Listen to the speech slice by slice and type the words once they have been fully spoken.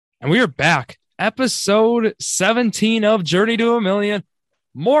And we are back. Episode 17 of Journey to a Million.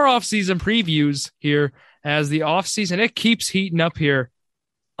 More off-season previews here as the off-season, it keeps heating up here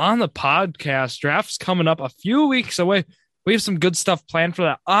on the podcast. Draft's coming up a few weeks away. We have some good stuff planned for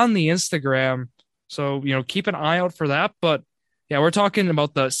that on the Instagram. So, keep an eye out for that. But, yeah, we're talking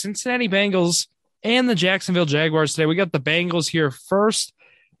about the Cincinnati Bengals and the Jacksonville Jaguars today. We got the Bengals here first.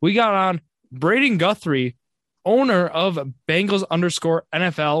 We got on Braden Guthrie, owner of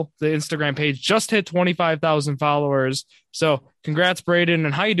Bengals_NFL, the Instagram page, just hit 25,000 followers. So congrats, Braden.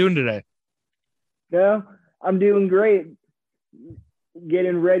 And how you doing today? Yeah, I'm doing great.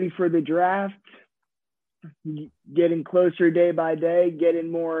 Getting ready for the draft, getting closer day by day,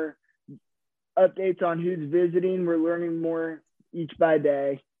 getting more updates on who's visiting. We're learning more each by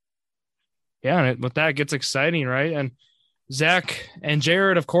day. Yeah, and with that, it gets exciting, right? And Zach and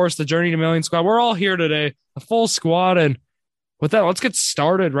Jared, of course, the Journey to Million squad, we're all here today, a full squad. And with that, let's get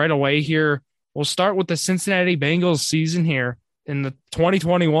started right away here. We'll start with the Cincinnati Bengals season here in the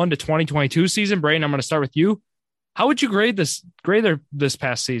 2021 to 2022 season. Braden, I'm going to start with you. How would you grade this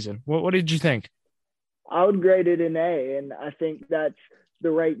past season? What did you think? I would grade it an A, and I think that's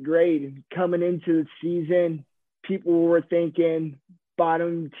the right grade. Coming into the season, people were thinking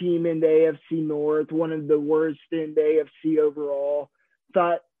bottom team in the AFC North, one of the worst in the AFC overall.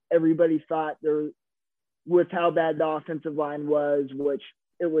 Everybody thought there, with how bad the offensive line was, which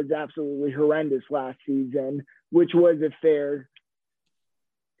it was absolutely horrendous last season, which was a fair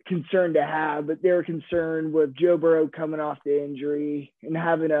concern to have, but they were concerned with Joe Burrow coming off the injury and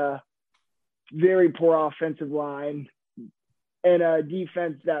having a very poor offensive line and a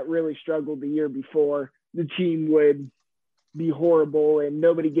defense that really struggled the year before. The team would be horrible and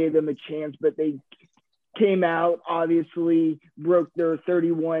nobody gave them a chance, but they came out, obviously broke their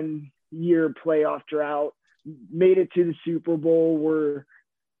 31-year playoff drought, made it to the Super Bowl, were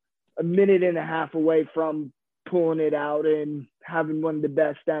a minute and a half away from pulling it out and having one of the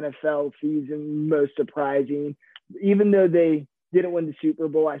best NFL seasons, most surprising. Even though they didn't win the Super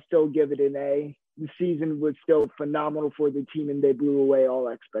Bowl, I still give it an A. The season was still phenomenal for the team and they blew away all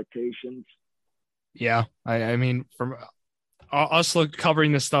expectations. Yeah, I mean, from us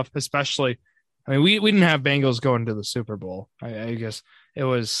covering this stuff, especially, I mean, we didn't have Bengals going to the Super Bowl. I guess it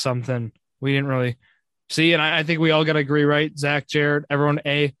was something we didn't really see. And I think we all got to agree, right? Zach, Jared, everyone,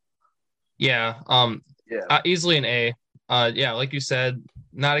 A. Yeah. Easily an A. Yeah, like you said,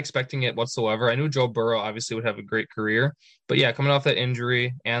 not expecting it whatsoever. I knew Joe Burrow obviously would have a great career, but yeah, coming off that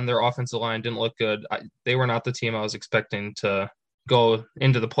injury and their offensive line didn't look good. They were not the team I was expecting to go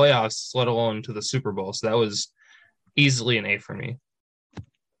into the playoffs, let alone to the Super Bowl. So that was easily an A for me.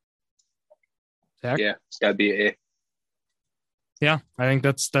 Zach? Yeah, it's got to be an A. Yeah, I think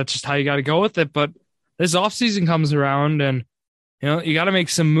that's just how you got to go with it. But this offseason comes around and, you got to make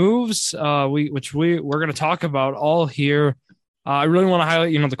some moves, we're going to talk about all here. I really want to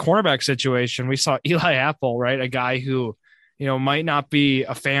highlight, the cornerback situation. We saw Eli Apple, right? A guy who, might not be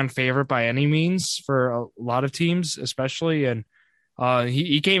a fan favorite by any means for a lot of teams, especially. And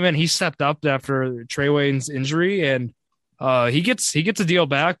he came in, he stepped up after Trey Wayne's injury, and he gets a deal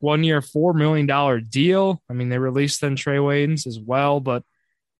back, 1 year, $4 million deal. I mean, they released then Trey Wayne's as well, but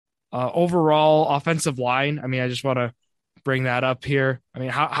overall offensive line, I mean, I just want to bring that up here. I mean,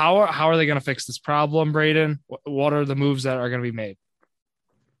 how are they going to fix this problem, Braden? What are the moves that are going to be made?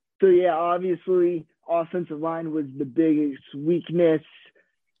 So, yeah, obviously offensive line was the biggest weakness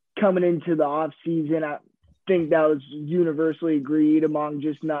coming into the offseason. I think that was universally agreed among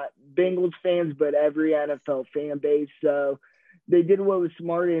just not Bengals fans, but every NFL fan base. So they did what was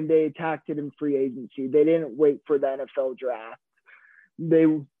smart and they attacked it in free agency. They didn't wait for the NFL draft. They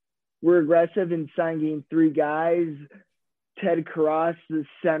were aggressive in signing 3 guys. Ted Karras, the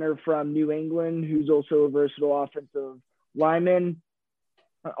center from New England, who's also a versatile offensive lineman.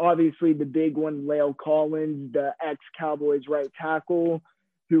 Obviously, the big one, La'el Collins, the ex-Cowboys right tackle,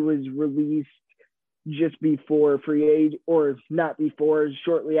 who was released just before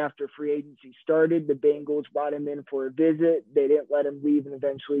shortly after free agency started. The Bengals brought him in for a visit. They didn't let him leave and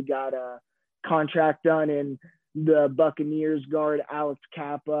eventually got a contract done. And the Buccaneers guard, Alex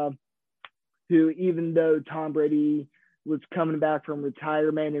Kappa, who, even though Tom Brady was coming back from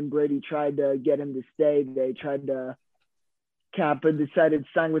retirement and Brady tried to get him to stay, Kappa decided to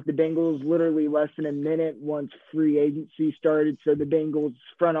sign with the Bengals literally less than a minute once free agency started. So the Bengals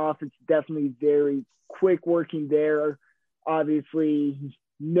front office definitely very quick working there. Obviously,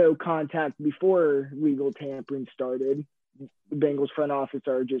 no contact before legal tampering started. The Bengals front office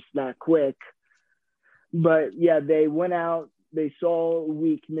are just that quick. But, yeah, they went out. They saw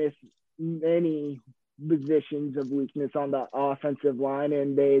weakness. Many positions of weakness on the offensive line,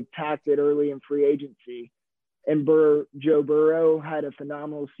 and they attacked it early in free agency. And Joe Burrow had a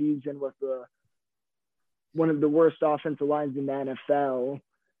phenomenal season with one of the worst offensive lines in the NFL.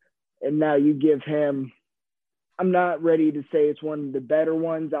 And now you give him – I'm not ready to say it's one of the better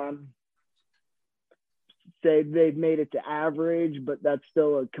ones. I'm say they've made it to average, but that's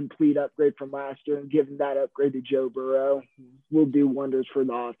still a complete upgrade from last year. And giving that upgrade to Joe Burrow will do wonders for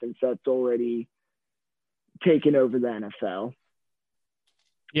the offense that's already taken over the NFL.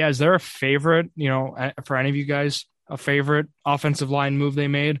 Yeah, is there a favorite, for any of you guys, a favorite offensive line move they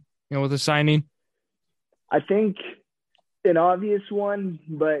made, with the signing? I think an obvious one,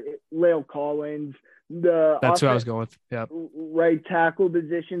 but La'el Collins. That's who I was going with. Yeah. Right tackle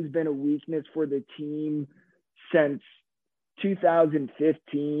position's been a weakness for the team since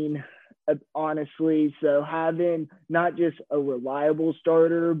 2015, honestly. So having not just a reliable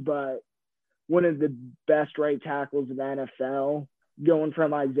starter, but one of the best right tackles in the NFL, going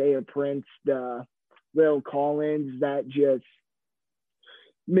from Isaiah Prince to La'el Collins, that just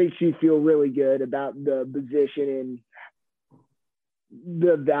makes you feel really good about the position and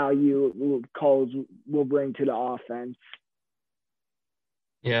the value Collins will bring to the offense.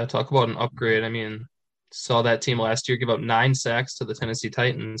 Yeah, talk about an upgrade. I mean, saw that team last year give up 9 sacks to the Tennessee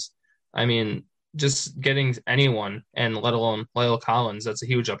Titans. I mean, just getting anyone, and let alone La'el Collins, that's a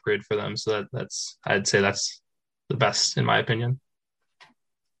huge upgrade for them. So I'd say that's the best in my opinion.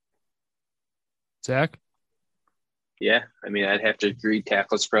 Zach? Yeah, I mean, I'd have to agree.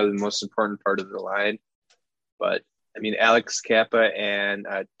 Tackle is probably the most important part of the line. But, I mean, Alex Kappa and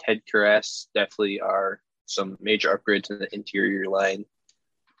Ted Karras definitely are some major upgrades in the interior line.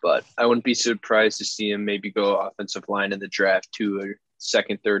 But I wouldn't be surprised to see him maybe go offensive line in the draft to a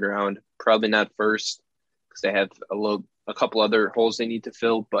second, third round. Probably not first because they have a couple other holes they need to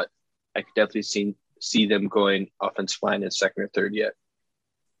fill. But I could definitely see them going offensive line in second or third yet.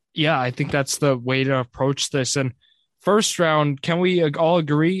 Yeah, I think that's the way to approach this. And first round, can we all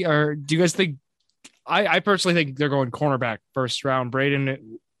agree? Or do you guys think – I personally think they're going cornerback first round.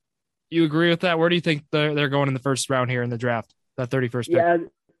 Braden, you agree with that? Where do you think they're going in the first round here in the draft, that 31st pick? Yeah,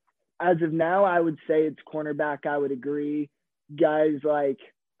 as of now, I would say it's cornerback. I would agree. Guys like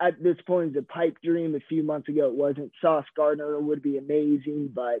at this point, it's a pipe dream. A few months ago, it wasn't. Sauce Gardner would be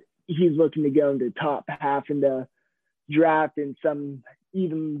amazing, but he's looking to go into top half in the draft and some –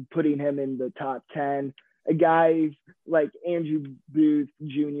 even putting him in the top 10. A guy like Andrew Booth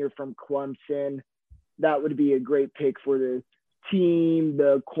Jr. from Clemson, that would be a great pick for the team.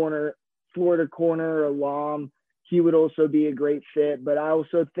 The Florida corner alum, he would also be a great fit. But I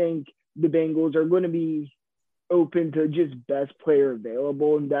also think the Bengals are going to be open to just best player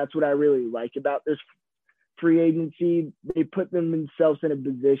available, and that's what I really like about this free agency. They put themselves in a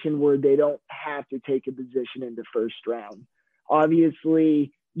position where they don't have to take a position in the first round.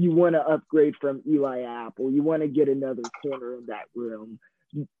 Obviously, you want to upgrade from Eli Apple. You want to get another corner in that room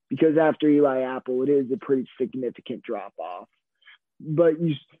because after Eli Apple, it is a pretty significant drop-off. But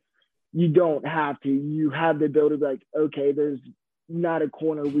you don't have to. You have the ability to be like, okay, there's not a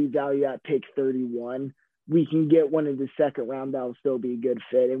corner we value at pick 31. We can get one in the second round that will still be a good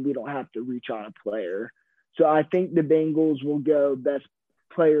fit, and we don't have to reach on a player. So I think the Bengals will go best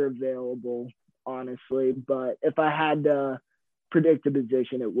player available, honestly. But if I had to predict a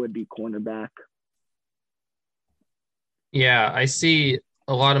position, it would be cornerback. Yeah, I see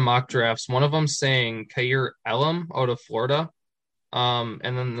a lot of mock drafts. One of them saying Kaiir Elam out of Florida. And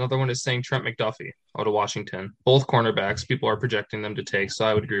then another one is saying Trent McDuffie out of Washington. Both cornerbacks, people are projecting them to take, so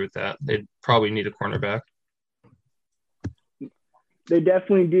I would agree with that. They'd probably need a cornerback. They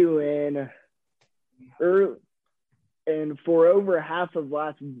definitely do. And for over half of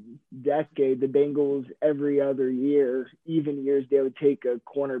last decade, the Bengals every other year, even years, they would take a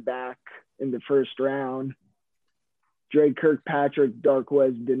cornerback in the first round. Drake Kirkpatrick,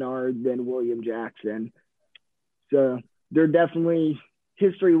 Darqueze Dennard, then William Jackson. So they're definitely,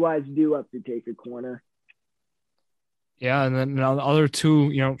 history-wise, due up to take a corner. Yeah, and then the other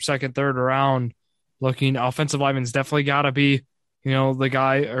two, second, third round, looking offensive lineman's definitely got to be, the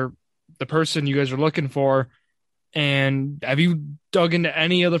guy or the person you guys are looking for. And have you dug into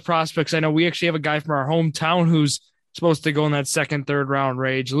any other prospects? I know we actually have a guy from our hometown who's supposed to go in that second, third round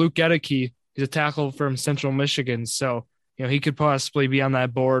range. Luke Gedeke, he's a tackle from Central Michigan. So, he could possibly be on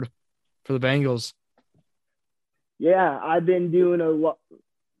that board for the Bengals. Yeah, I've been doing a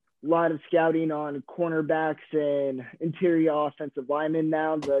lot of scouting on cornerbacks and interior offensive linemen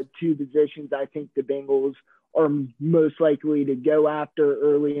now, the two positions I think the Bengals are most likely to go after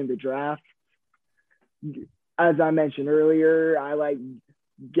early in the draft. As I mentioned earlier, I like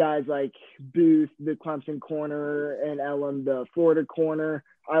guys like Booth, the Clemson corner, and Elam, the Florida corner.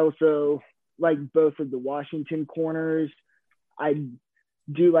 I also like both of the Washington corners. I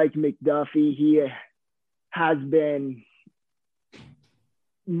do like McDuffie. He has been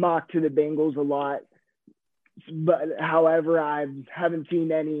mocked to the Bengals a lot. But however, I haven't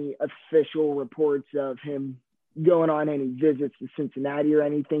seen any official reports of him going on any visits to Cincinnati or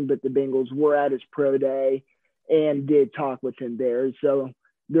anything, but the Bengals were at his pro day and did talk with him there. So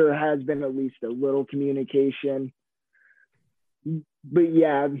there has been at least a little communication. But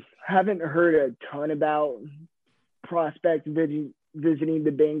yeah, haven't heard a ton about prospects visiting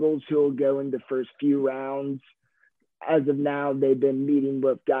the Bengals who will go in the first few rounds. As of now, they've been meeting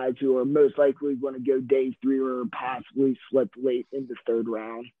with guys who are most likely going to go day 3 or possibly slip late in the 3rd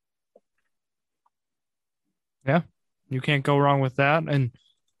round. Yeah, you can't go wrong with that. And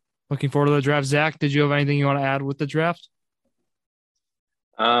looking forward to the draft. Zach, did you have anything you want to add with the draft?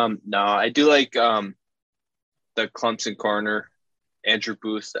 No, I do like the Clemson corner, Andrew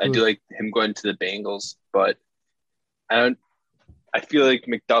Booth. I do like him going to the Bengals, but I feel like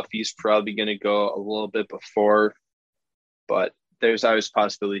McDuffie's probably going to go a little bit before, but there's always a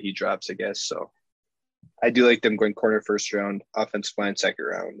possibility he drops, I guess. So I do like them going corner 1st round, offensive line 2nd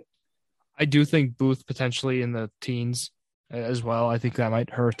round. I do think Booth potentially in the teens as well. I think that might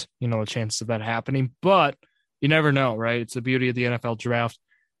hurt, the chances of that happening, but you never know, right? It's the beauty of the NFL draft.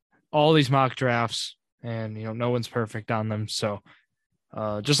 All these mock drafts, and no one's perfect on them. So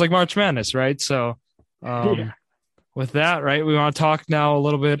just like March Madness, right? So with that, right, we want to talk now a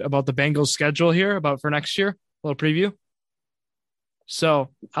little bit about the Bengals schedule here for next year, a little preview. So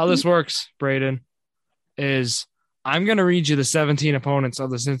how this works, Braden, is I'm going to read you the 17 opponents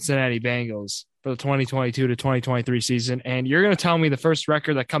of the Cincinnati Bengals for the 2022 to 2023 season, and you're going to tell me the first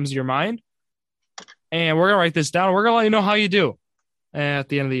record that comes to your mind, and we're going to write this down. We're going to let you know how you do at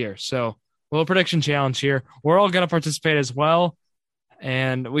the end of the year. So a little prediction challenge here. We're all going to participate as well,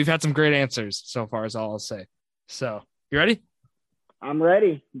 and we've had some great answers so far is all I'll say. So you ready? I'm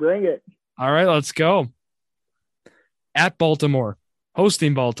ready. Bring it. All right, let's go. At Baltimore,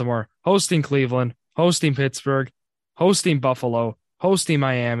 hosting Cleveland, hosting Pittsburgh, hosting Buffalo, hosting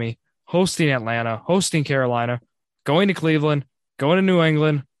Miami, hosting Atlanta, hosting Carolina, going to Cleveland, going to New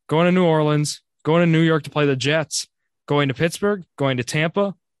England, going to New Orleans, going to New York to play the Jets, going to Pittsburgh, going to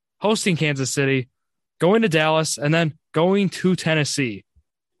Tampa, hosting Kansas City, going to Dallas, and then going to Tennessee.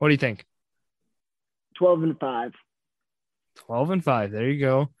 What do you think? 12-5. 12-5. There you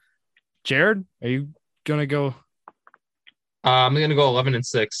go. Jared, are you going to go? I'm going to go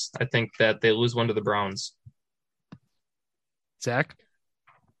 11-6. I think that they lose one to the Browns. Zach?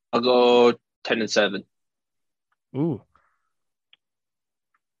 I'll go 10-7. Ooh.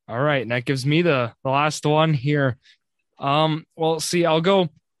 All right. And that gives me the last one here. Well, see, I'll go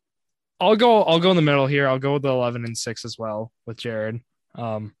in the middle here. I'll go with the 11-6 as well with Jared.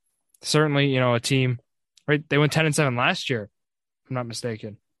 Certainly, a team, right? They went 10-7 last year, if I'm not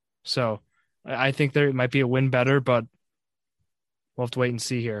mistaken. So I think there might be a win better, but we'll have to wait and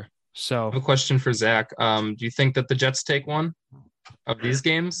see here. So I have a question for Zach. Do you think that the Jets take one of these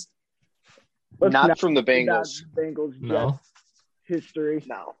games? Not from the Bengals. No. History.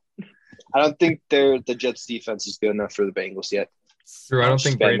 No. I don't think the Jets defense is good enough for the Bengals yet. True. I don't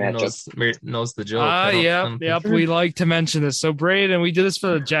think Braden knows the joke. Yep. We like to mention this. So Braden, we did this for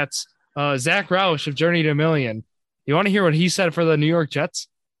the Jets. Zach Roush of Journey to a Million. You want to hear what he said for the New York Jets?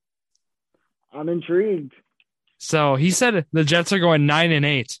 I'm intrigued. So he said the Jets are going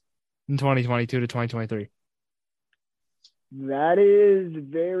 9-8 in 2022 to 2023. That is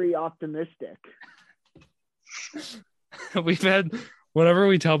very optimistic. We've had, whenever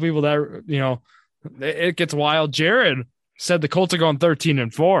we tell people that, it gets wild. Jared said the Colts are going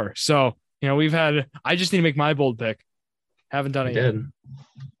 13-4. So, I just need to make my bold pick. Haven't done it yet.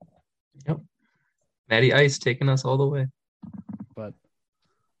 Yep. Matty Ice taking us all the way. But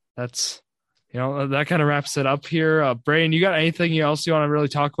that's, that kind of wraps it up here. Braden, you got anything else you want to really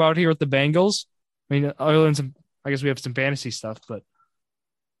talk about here with the Bengals? I mean, other than some, I guess we have some fantasy stuff, but.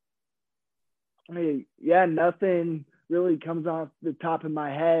 Nothing really comes off the top of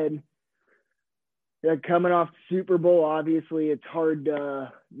my head. Coming off Super Bowl, obviously it's hard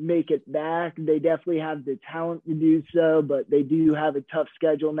to make it back. They definitely have the talent to do so, but they do have a tough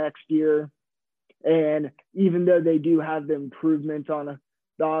schedule next year. And even though they do have the improvements on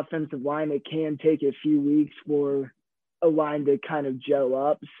the offensive line, it can take a few weeks for a line to kind of gel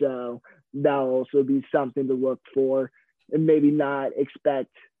up. So that'll also be something to look for and maybe not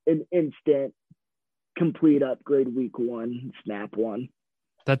expect an instant complete upgrade week 1, snap 1.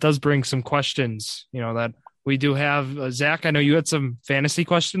 That does bring some questions, that we do have Zach. I know you had some fantasy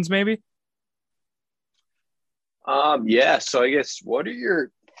questions, maybe. Yeah. So I guess what are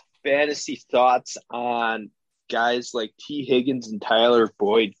your fantasy thoughts on guys like T. Higgins and Tyler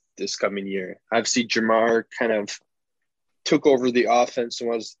Boyd this coming year? Obviously, Jamar kind of took over the offense and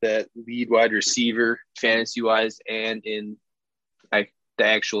was that lead wide receiver fantasy wise and in like the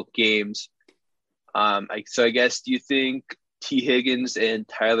actual games. So I guess, do you think T. Higgins and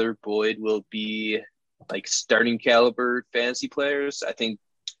Tyler Boyd will be like starting caliber fantasy players? I think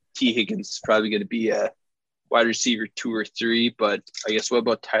T. Higgins is probably going to be a wide receiver 2 or 3, but I guess what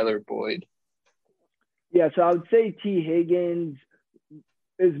about Tyler Boyd? Yeah, so I would say T. Higgins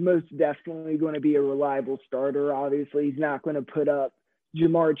is most definitely going to be a reliable starter. Obviously, he's not going to put up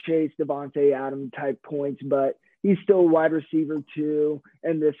Jamar Chase, Devontae Adams type points, but he's still a wide receiver 2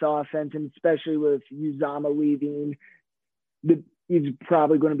 in this offense, and especially with Uzomah leaving, he's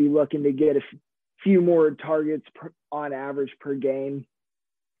probably going to be looking to get a few more targets on average per game.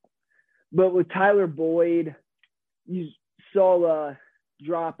 But with Tyler Boyd, you saw a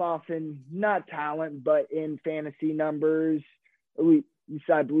drop-off in not talent, but in fantasy numbers.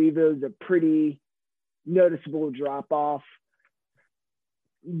 I believe it was a pretty noticeable drop-off.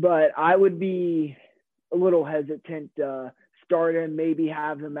 But I would be a little hesitant to start him, maybe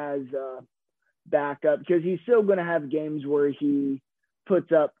have him as a backup, because he's still going to have games where he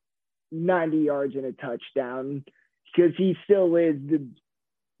puts up 90 yards and a touchdown, because he still is the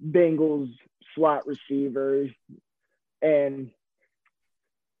Bengals slot receiver. And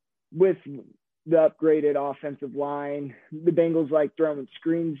with the upgraded offensive line, the Bengals like throwing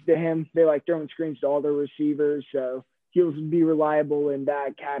screens to him. They like throwing screens to all their receivers, so he'll be reliable in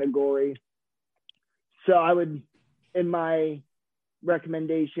that category. So I would, in my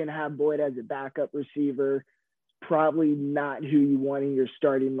recommendation, have Boyd as a backup receiver. Probably not who you want in your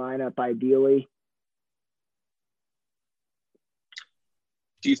starting lineup ideally.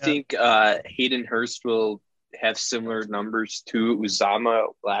 Do you think Hayden Hurst will have similar numbers to Uzomah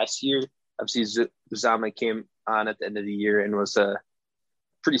last year? Obviously, Uzomah came on at the end of the year and was a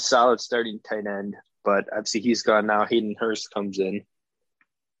pretty solid starting tight end, but obviously he's gone now. Hayden Hurst comes in.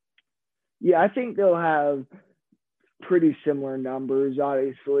 Yeah, I think they'll have pretty similar numbers,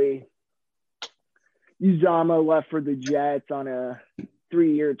 obviously. Uzomah left for the Jets on a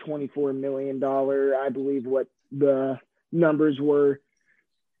 3-year, $24 million, I believe what the numbers were.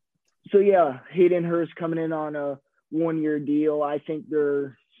 So, yeah, Hayden Hurst coming in on a 1-year deal. I think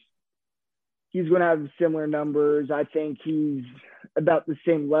he's going to have similar numbers. I think he's about the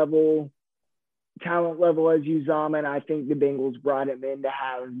same talent level as Uzomah, and I think the Bengals brought him in to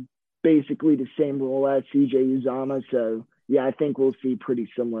have basically the same role as CJ Uzomah. So, yeah, I think we'll see pretty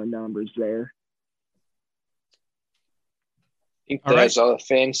similar numbers there. I think that's all the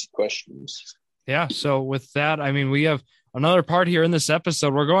fantasy questions. Yeah, so with that, I mean, we have another part here in this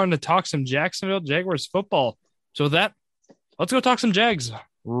episode. We're going to talk some Jacksonville Jaguars football. So with that, let's go talk some Jags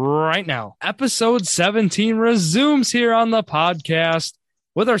right now. Episode 17 resumes here on the podcast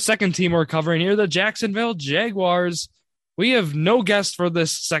with our second team we're covering here, the Jacksonville Jaguars. We have no guest for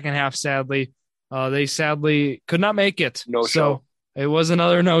this second half, sadly. They sadly could not make it. No show. So it was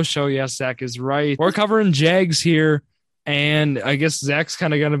another no-show. Yes, Zach is right. We're covering Jags here, and I guess Zach's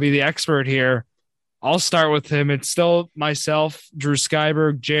kind of going to be the expert here. I'll start with him. It's still myself, Drew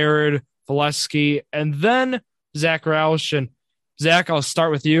Skyberg, Jared Valesky, and then Zach Roush. And Zach, I'll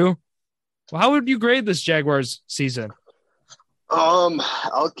start with you. Well, how would you grade this Jaguars season?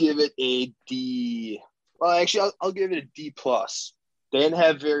 I'll give it a D. Well, actually, I'll give it a D+. They didn't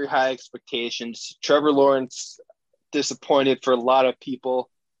have very high expectations. Trevor Lawrence disappointed for a lot of people.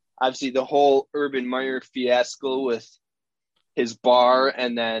 Obviously, the whole Urban Meyer fiasco with his bar,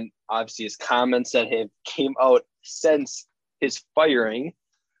 and then obviously his comments that have came out since his firing.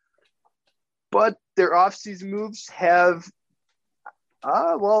 But their offseason moves have,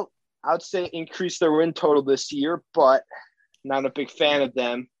 I would say increased their win total this year, but not a big fan of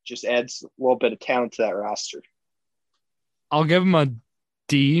them. Just adds a little bit of talent to that roster. I'll give him a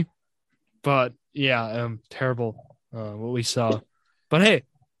D, but yeah, terrible what we saw. But hey,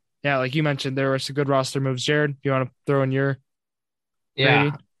 yeah, like you mentioned, there were some good roster moves. Jared, do you want to throw in your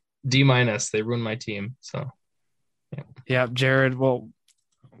rating? D-. They ruined my team. So yeah, Jared. Well,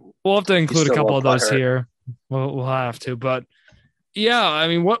 we'll have to include a couple of those here. We'll have to, but yeah, I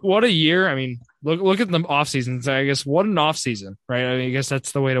mean, what a year. I mean, look at the off seasons. I guess what an off season, right? I mean, I guess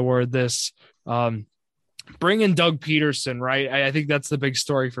that's the way to word this. Bring in Doug Peterson, right? I think that's the big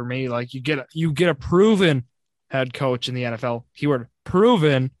story for me. Like you get a proven head coach in the NFL. Keyword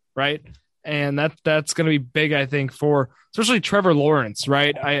proven, right? And that's going to be big, I think, for especially Trevor Lawrence,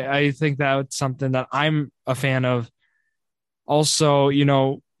 right? I think that's something that I'm a fan of. Also,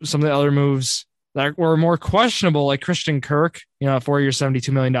 some of the other moves that were more questionable, like Christian Kirk, a 4-year, $72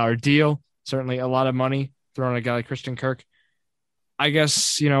 million deal. Certainly a lot of money thrown at a guy like Christian Kirk. I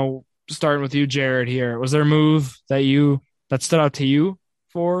guess, starting with you, Jared, here, was there a move that stood out to you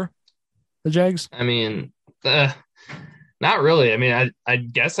for the Jags? I mean, not really. I mean, I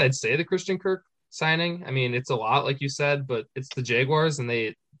guess I'd say the Christian Kirk signing. I mean, it's a lot, like you said, but it's the Jaguars, and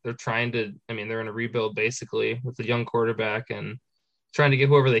they're trying to. I mean, they're in a rebuild basically with a young quarterback and trying to get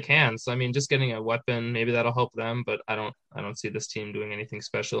whoever they can. So I mean, just getting a weapon, maybe that'll help them. But I don't see this team doing anything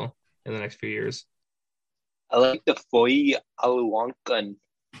special in the next few years. I like the Foyi Aluwankan.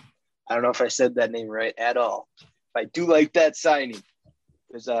 I don't know if I said that name right at all. I do like that signing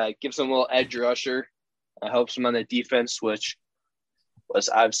because gives them a little edge rusher. Helps them on the defense, which was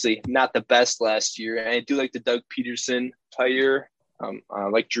obviously not the best last year. And I do like the Doug Peterson hire.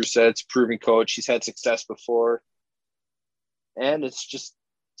 Like Drew said, it's a proven coach. He's had success before. And it's just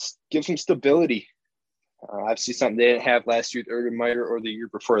gives them stability. Obviously something they didn't have last year with Urban Meyer or the year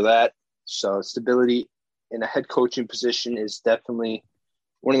before that. So stability in a head coaching position is definitely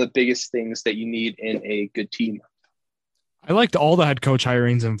one of the biggest things that you need in a good team. I liked all the head coach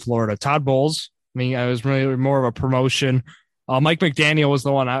hirings in Florida. Todd Bowles, I mean, I was really more of a promotion. Mike McDaniel was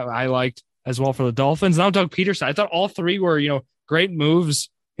the one I liked as well for the Dolphins. Now Doug Peterson. I thought all three were, great moves,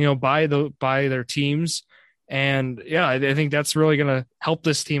 by their teams. And yeah, I think that's really going to help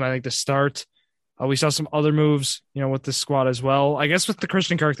this team, I think, to start. We saw some other moves, with this squad as well. I guess with the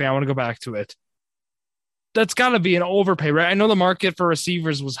Christian Kirk thing, I want to go back to it. That's got to be an overpay, right? I know the market for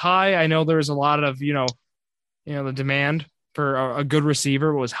receivers was high. I know there was a lot of, the demand for a good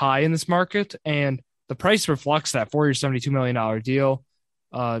receiver was high in this market, and the price reflects that. 4-year, $72 million deal.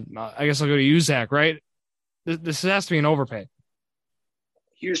 I guess I'll go to you, Zach, right? This has to be an overpay.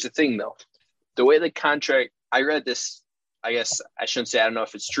 Here's the thing, though. The way the contract, I read this, I guess I shouldn't say I don't know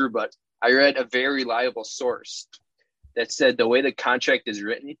if it's true, but I read a very reliable source that said the way the contract is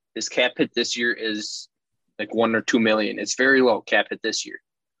written, his cap hit this year is like $1 or $2 million. It's very low cap hit this year.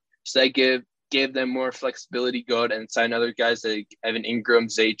 So that gave them more flexibility, go out and sign other guys like Evan Ingram,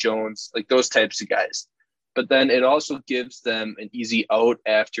 Zay Jones, like those types of guys. But then it also gives them an easy out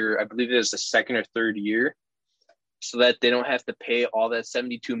after, I believe it is the second or third year, so that they don't have to pay all that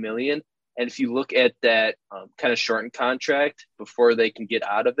 $72 million. And if you look at that kind of shortened contract before they can get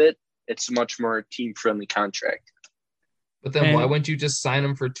out of it, it's a much more team-friendly contract. But then why wouldn't you just sign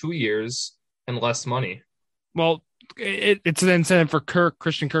them for 2 years and less money? Well, it's an incentive for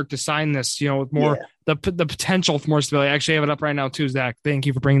Christian Kirk to sign this, with more the potential for more stability. I actually have it up right now too, Zach. Thank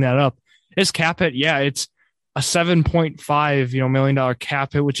you for bringing that up. His cap hit, it's a $7.5 million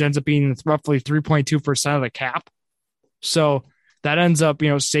cap hit, which ends up being roughly 3.2% of the cap. So that ends up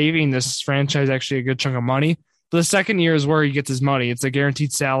saving this franchise actually a good chunk of money. The second year is where he gets his money. It's a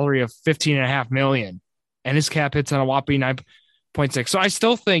guaranteed salary of $15.5 million, and his cap hits on a whopping 9.6. So I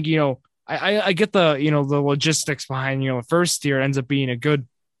still think I get the the logistics behind the first year ends up being a good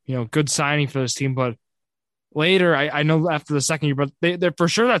good signing for this team, but later I know after the second year, but they're for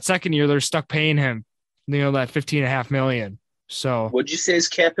sure that second year they're stuck paying him that $15.5 million. So what'd you say his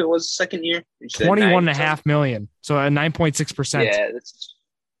cap hit was second year? $21.5 million. So at 9.6%. Yeah,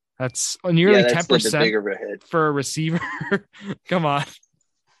 that's nearly 10% a for a receiver. Come on.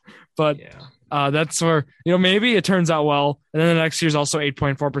 But that's where, maybe it turns out well. And then the next year's also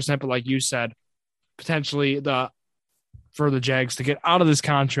 8.4%. But like you said, potentially for the Jags to get out of this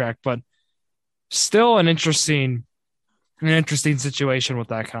contract. But still an interesting situation with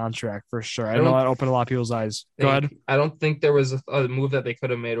that contract for sure. I know that opened a lot of people's eyes. Go ahead. I don't think there was a move that they could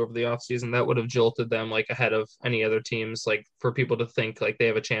have made over the offseason that would have jolted them like ahead of any other teams, like for people to think like they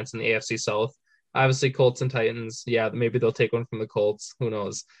have a chance in the AFC South. Obviously, Colts and Titans, maybe they'll take one from the Colts. Who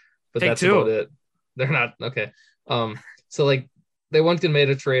knows? But that's about it. They're not okay. So like they wouldn't have made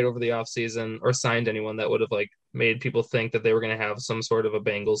a trade over the offseason or signed anyone that would have like made people think that they were going to have some sort of a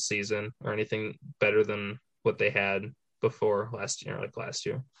Bengals season or anything better than what they had before last year.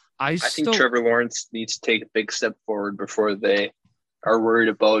 I think Trevor Lawrence needs to take a big step forward before they are worried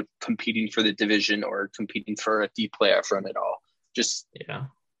about competing for the division or competing for a deep playoff run at all.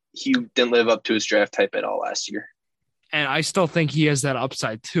 He didn't live up to his draft type at all last year. And I still think he has that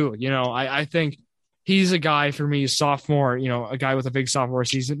upside too. I think he's a guy for me, sophomore, a guy with a big sophomore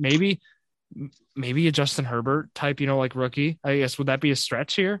season, maybe a Justin Herbert type, like rookie. I guess, would that be a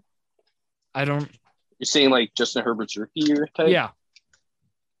stretch here? You're saying like Justin Herbert's rookie year type? Yeah.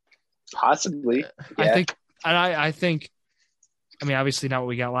 Possibly. Yeah. I think I mean, obviously not what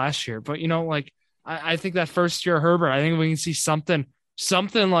we got last year, but like I think that first year Herbert, I think we can see something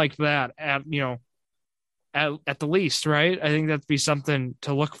like that at at the least, right? I think that'd be something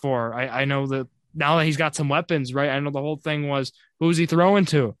to look for. I know that now that he's got some weapons, right? I know the whole thing was who's he throwing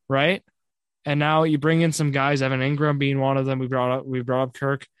to, right? And now you bring in some guys, Evan Ingram being one of them. We brought up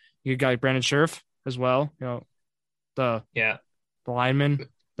Kirk. You got Brandon Scherf as well. The lineman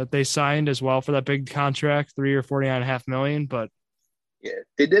that they signed as well for that big contract, 3 or $49.5 million. But yeah,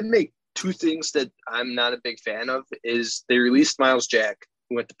 they did make two things that I'm not a big fan of. Is they released Miles Jack,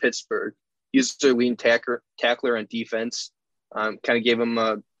 who went to Pittsburgh. He's their lead tackler on defense. Kind of gave him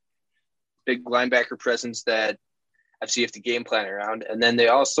a big linebacker presence that obviously you have to game plan around. And then they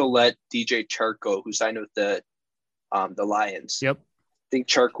also let DJ Chark go, who signed with the Lions. Yep. I think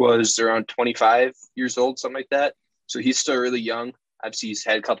Chark was around 25 years old, something like that. So he's still really young. Obviously, he's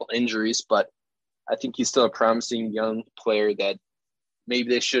had a couple injuries, but I think he's still a promising young player that maybe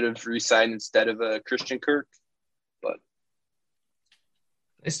they should have re-signed instead of Christian Kirk. But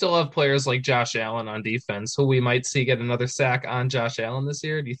they still have players like Josh Allen on defense, who we might see get another sack on Josh Allen this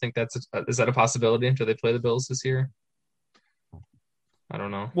year. Do you think is that a possibility until they play the Bills this year? I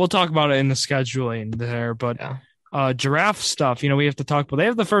don't know. We'll talk about it in the scheduling there, but giraffe stuff, we have to talk about. They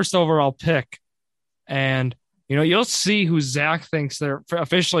have the first overall pick, and you'll see who Zach thinks they're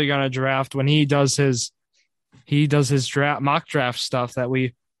officially going to draft when he does his mock draft stuff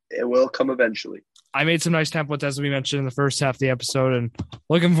it will come eventually. I made some nice templates, as we mentioned in the first half of the episode, and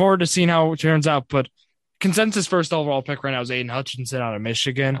looking forward to seeing how it turns out. But consensus first overall pick right now is Aiden Hutchinson out of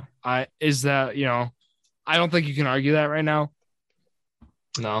Michigan. I don't think you can argue that right now.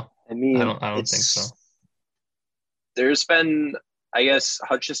 No, I mean, I don't think so. There's been, I guess,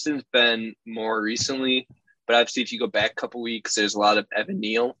 Hutchinson's been more recently, but obviously if you go back a couple weeks, there's a lot of Evan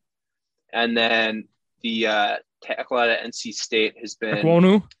Neal, and then the tackle out of NC State has been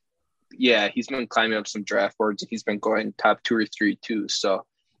Ekwonu. Yeah, he's been climbing up some draft boards. He's been going top 2 or 3 too. So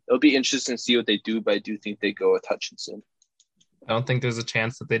it'll be interesting to see what they do, but I do think they go with Hutchinson. I don't think there's a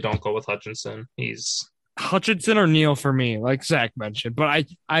chance that they don't go with Hutchinson. He's Hutchinson or Neal for me, like Zach mentioned. But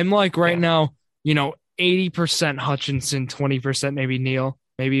I'm like right now, 80% Hutchinson, 20% maybe Neal,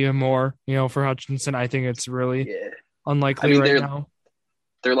 maybe even more, for Hutchinson. I think it's really unlikely now.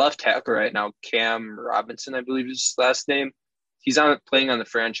 Their left tackle right now, Cam Robinson, I believe is his last name. He's playing on the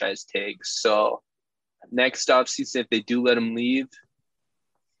franchise tag. So next offseason, if they do let him leave,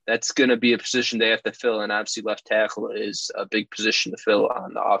 that's going to be a position they have to fill. And obviously left tackle is a big position to fill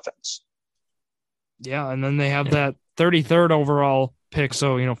on the offense. Yeah, and then they have that 33rd overall pick.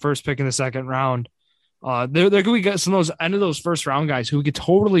 So, first pick in the second round. There could be some of those end of those first round guys who we could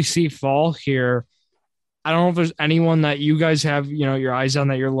totally see fall here. I don't know if there's anyone that you guys have, your eyes on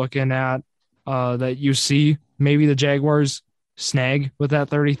that you're looking at that you see maybe the Jaguars snag with that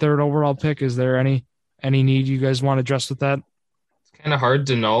 33rd overall pick. Is there any need you guys want to address with that? It's kind of hard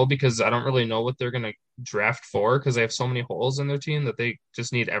to know because I don't really know what they're going to draft for because they have so many holes in their team that they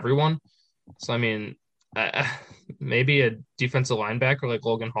just need everyone. So, I mean, maybe a defensive linebacker like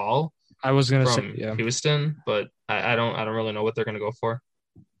Logan Hall. I was going to say Houston, but I don't really know what they're going to go for.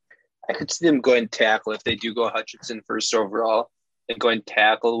 I could see them going tackle if they do go Hutchinson first overall and going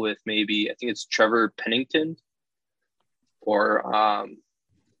tackle with maybe, I think it's Trevor Pennington or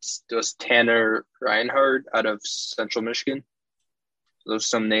those Tanner Reinhardt out of Central Michigan. Those are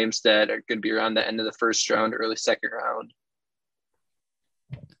some names that are going to be around the end of the first round, early second round.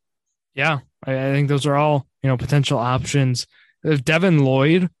 Yeah, I think those are all, potential options. If Devin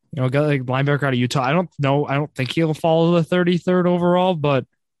Lloyd, got like linebacker out of Utah, I don't think he'll follow the 33rd overall, but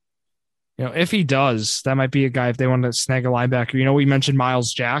if he does, that might be a guy if they want to snag a linebacker. We mentioned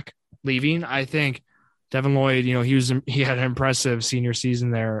Miles Jack leaving. I think Devin Lloyd, he had an impressive senior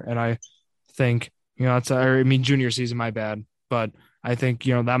season there, and I think junior season, my bad, but I think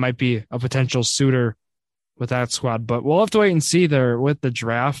that might be a potential suitor with that squad. But we'll have to wait and see there with the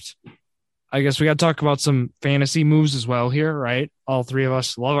draft. I guess we got to talk about some fantasy moves as well here, right? All three of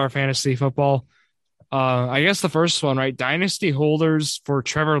us love our fantasy football. I guess the first one, right? Dynasty holders for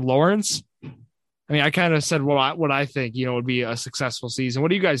Trevor Lawrence. I mean, I kind of said what I think, would be a successful season. What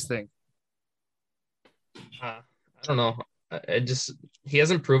do you guys think? I don't know. He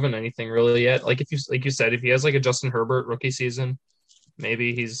hasn't proven anything really yet. Like you said, if he has like a Justin Herbert rookie season,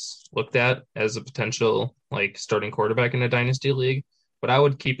 maybe he's looked at as a potential like starting quarterback in a dynasty league. But I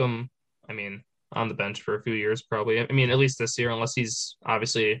would keep him, on the bench for a few years probably. At least this year, unless he's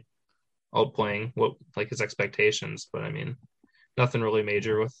obviously outplaying what like his expectations. But nothing really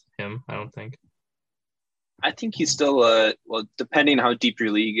major with him, I don't think. I think he's still depending on how deep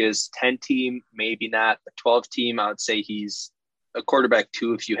your league is, 10 team, maybe not. A 12 team, I would say he's a quarterback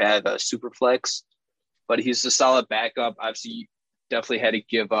too if you have a super flex, but he's a solid backup. Obviously, you definitely had to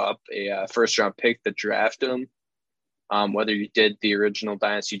give up a first round pick to draft him. Whether you did the original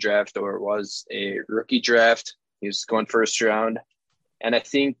dynasty draft or it was a rookie draft, he was going first round. And I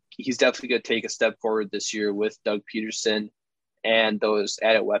think he's definitely going to take a step forward this year with Doug Peterson and those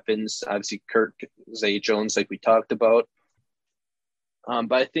added weapons. Obviously, Kirk, Zay Jones, like we talked about.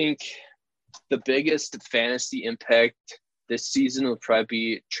 But I think the biggest fantasy impact this season will probably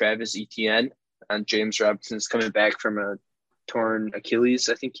be Travis Etienne. And James Robinson's coming back from a torn Achilles,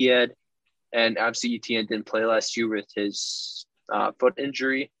 I think he had. And obviously Etienne didn't play last year with his foot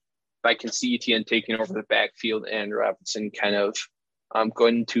injury. But I can see Etienne taking over the backfield and Robinson kind of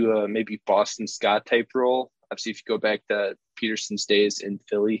going into a maybe Boston Scott type role. Obviously, if you go back to Peterson's days in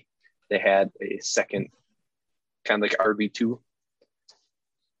Philly, they had a second kind of like RB2.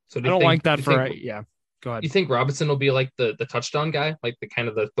 So I don't like that for yeah. Go ahead. You think Robinson will be like the touchdown guy, like the kind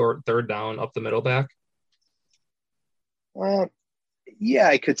of the third down up the middle back? Well, yeah,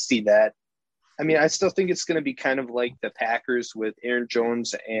 I could see that. I mean, I still think it's going to be kind of like the Packers with Aaron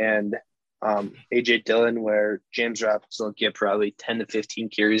Jones and AJ Dillon, where James Robinson will get probably 10 to 15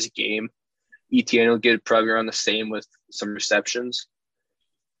 carries a game. Etienne will get probably around the same with some receptions.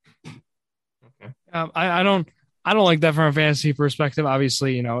 Okay. I don't like that from a fantasy perspective.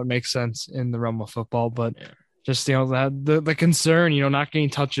 Obviously, it makes sense in the realm of football, but just that the concern, not getting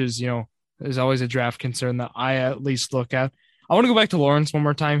touches, is always a draft concern that I at least look at. I want to go back to Lawrence one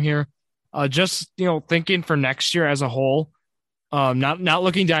more time here. Just thinking for next year as a whole, not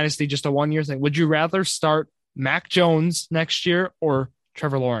looking dynasty, just a 1 year thing. Would you rather start Mac Jones next year or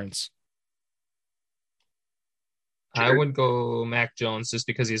Trevor Lawrence? I would go Mac Jones just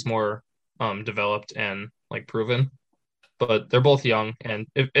because he's more developed and like proven, but they're both young. And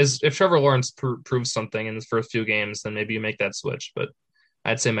if Trevor Lawrence proves something in his first few games, then maybe you make that switch. But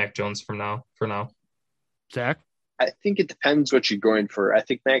I'd say Mac Jones for now. Zach? I think it depends what you're going for. I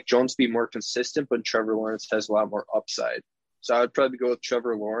think Mac Jones be more consistent, but Trevor Lawrence has a lot more upside. So I would probably go with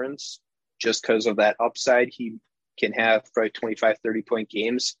Trevor Lawrence just because of that upside. He can have probably 25, 30-point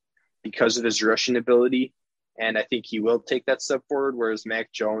games because of his rushing ability. And I think he will take that step forward, whereas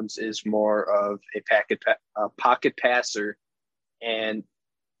Mac Jones is more of a pocket passer, and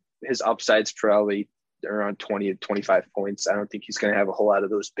his upside's probably around 20 to 25 points. I don't think he's going to have a whole lot of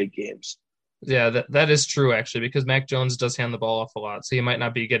those big games. Yeah, that is true, actually, because Mac Jones does hand the ball off a lot, so he might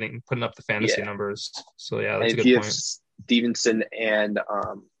not be putting up the fantasy numbers. So, yeah, that's a good point. Stevenson and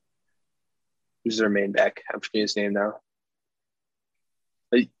who's their main back? I'm forgetting his name now.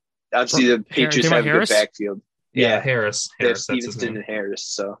 Obviously, the Patriots have a good backfield. Yeah, Harris. They have Stevenson and Harris,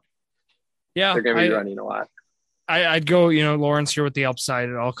 so yeah, they're going to be running a lot. I'd go, Lawrence here with the upside.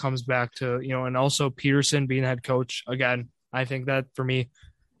 It all comes back to, and also Peterson being head coach. Again, I think that for me,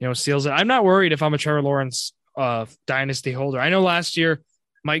 seals it. I'm not worried if I'm a Trevor Lawrence dynasty holder. I know last year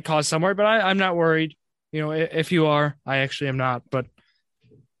might cause somewhere, but I'm not worried. If you are, I actually am not. But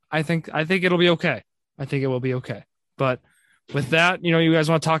I think it'll be okay. I think it will be okay. But with that, you guys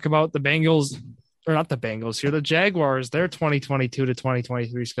want to talk about the Bengals, or not the Bengals here, the Jaguars, their 2022 to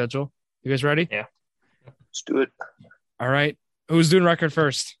 2023 schedule. You guys ready? Yeah. Let's do it. All right. Who's doing record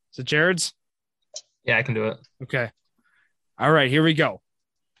first? Is it Jared's? Yeah, I can do it. Okay. All right, here we go.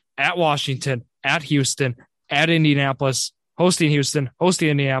 At Washington, at Houston, at Indianapolis, hosting Houston, hosting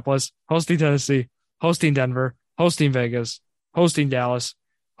Indianapolis, hosting Tennessee, hosting Denver, hosting Vegas, hosting Dallas,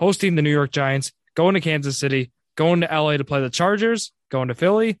 hosting the New York Giants, going to Kansas City, going to LA to play the Chargers, going to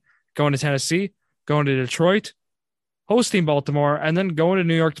Philly, going to Tennessee, going to Detroit, hosting Baltimore, and then going to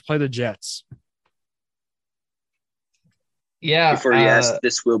New York to play the Jets. Yeah. Before you ask,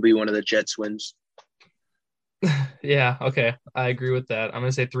 this will be one of the Jets wins. Yeah, okay. I agree with that. I'm going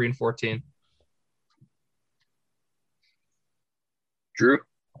to say 3-14. Drew?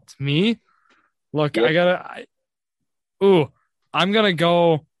 It's me? Look, Yep. I'm going to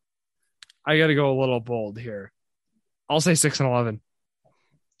go a little bold here. I'll say 6-11.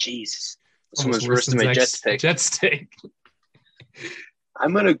 Jesus. This one was worse than my Jets pick. Jets take.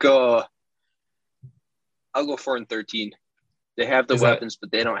 I'm going to go – I'll go 4-13. They have the weapons,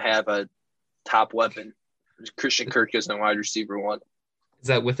 but they don't have a top weapon. Christian Kirk isn't a wide receiver one. Is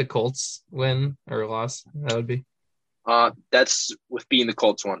that with the Colts win or loss? That would be. That's with being the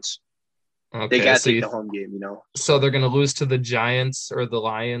Colts once. Okay, they got to take the home game, So they're going to lose to the Giants or the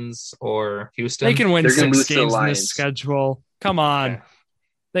Lions or Houston. They can win 6 games in this schedule. Come on. Okay.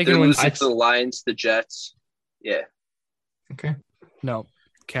 They can win 6 to the Lions, the Jets. Yeah. Okay. No,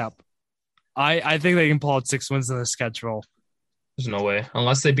 Cap. I think they can pull out 6 wins in the schedule. There's no way.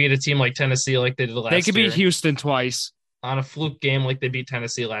 Unless they beat a team like Tennessee like they did last year. They could beat Houston twice. on a fluke game like they beat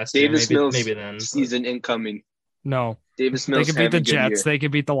Tennessee last year. Davis Mills maybe then season incoming. No, Davis Mills. They could beat the Jets. They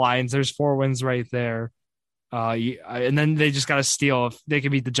could beat the Lions. There's 4 wins right there. And then they just got to steal. If they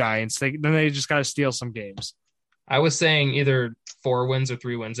could beat the Giants, then they just got to steal some games. I was saying either 4 wins or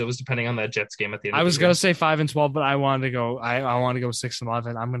 3 wins. It was depending on that Jets game at the end. I was gonna say 5-12, but I wanted to go. I want to go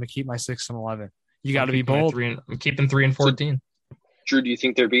 6-11. I'm gonna keep my 6-11. You got to be bold. I'm keeping 3-14. Drew, do you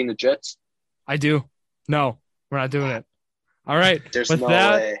think they're beating the Jets? I do. No, we're not doing it. All right. There's no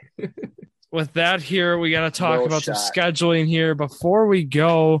way. With that, here we got to talk about some scheduling here before we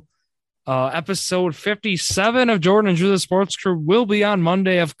go. Episode 57 of Jordan and Drew the Sports Crew will be on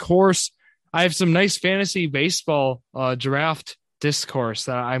Monday, of course. I have some nice fantasy baseball draft discourse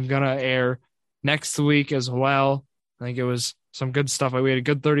that I'm going to air next week as well. I think it was some good stuff. We had a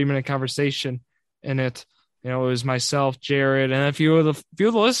good 30-minute conversation in it. It was myself, Jared, and a few of the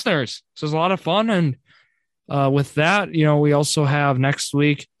listeners. So it was a lot of fun. And with that, we also have next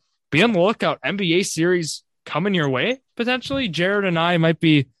week, be on the lookout, NBA series coming your way, potentially. Jared and I might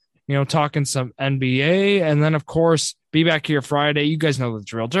be, talking some NBA. And then, of course, be back here Friday. You guys know the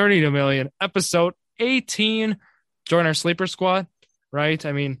drill. Journey to a Million, episode 18. Join our sleeper squad, right?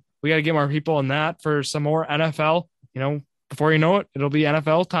 I mean, we got to get more people in that for some more NFL. Before you know it, it'll be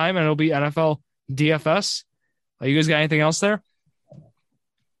NFL time and it'll be NFL DFS. You guys got anything else there?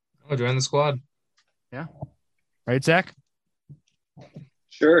 Oh, join the squad. Yeah. Right, Zach?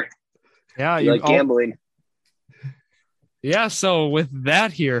 Sure. Yeah. You like gambling. Yeah. So with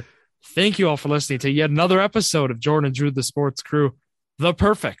that here, thank you all for listening to yet another episode of Jordan and Drew, the Sports Crew, the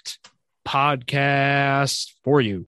perfect podcast for you.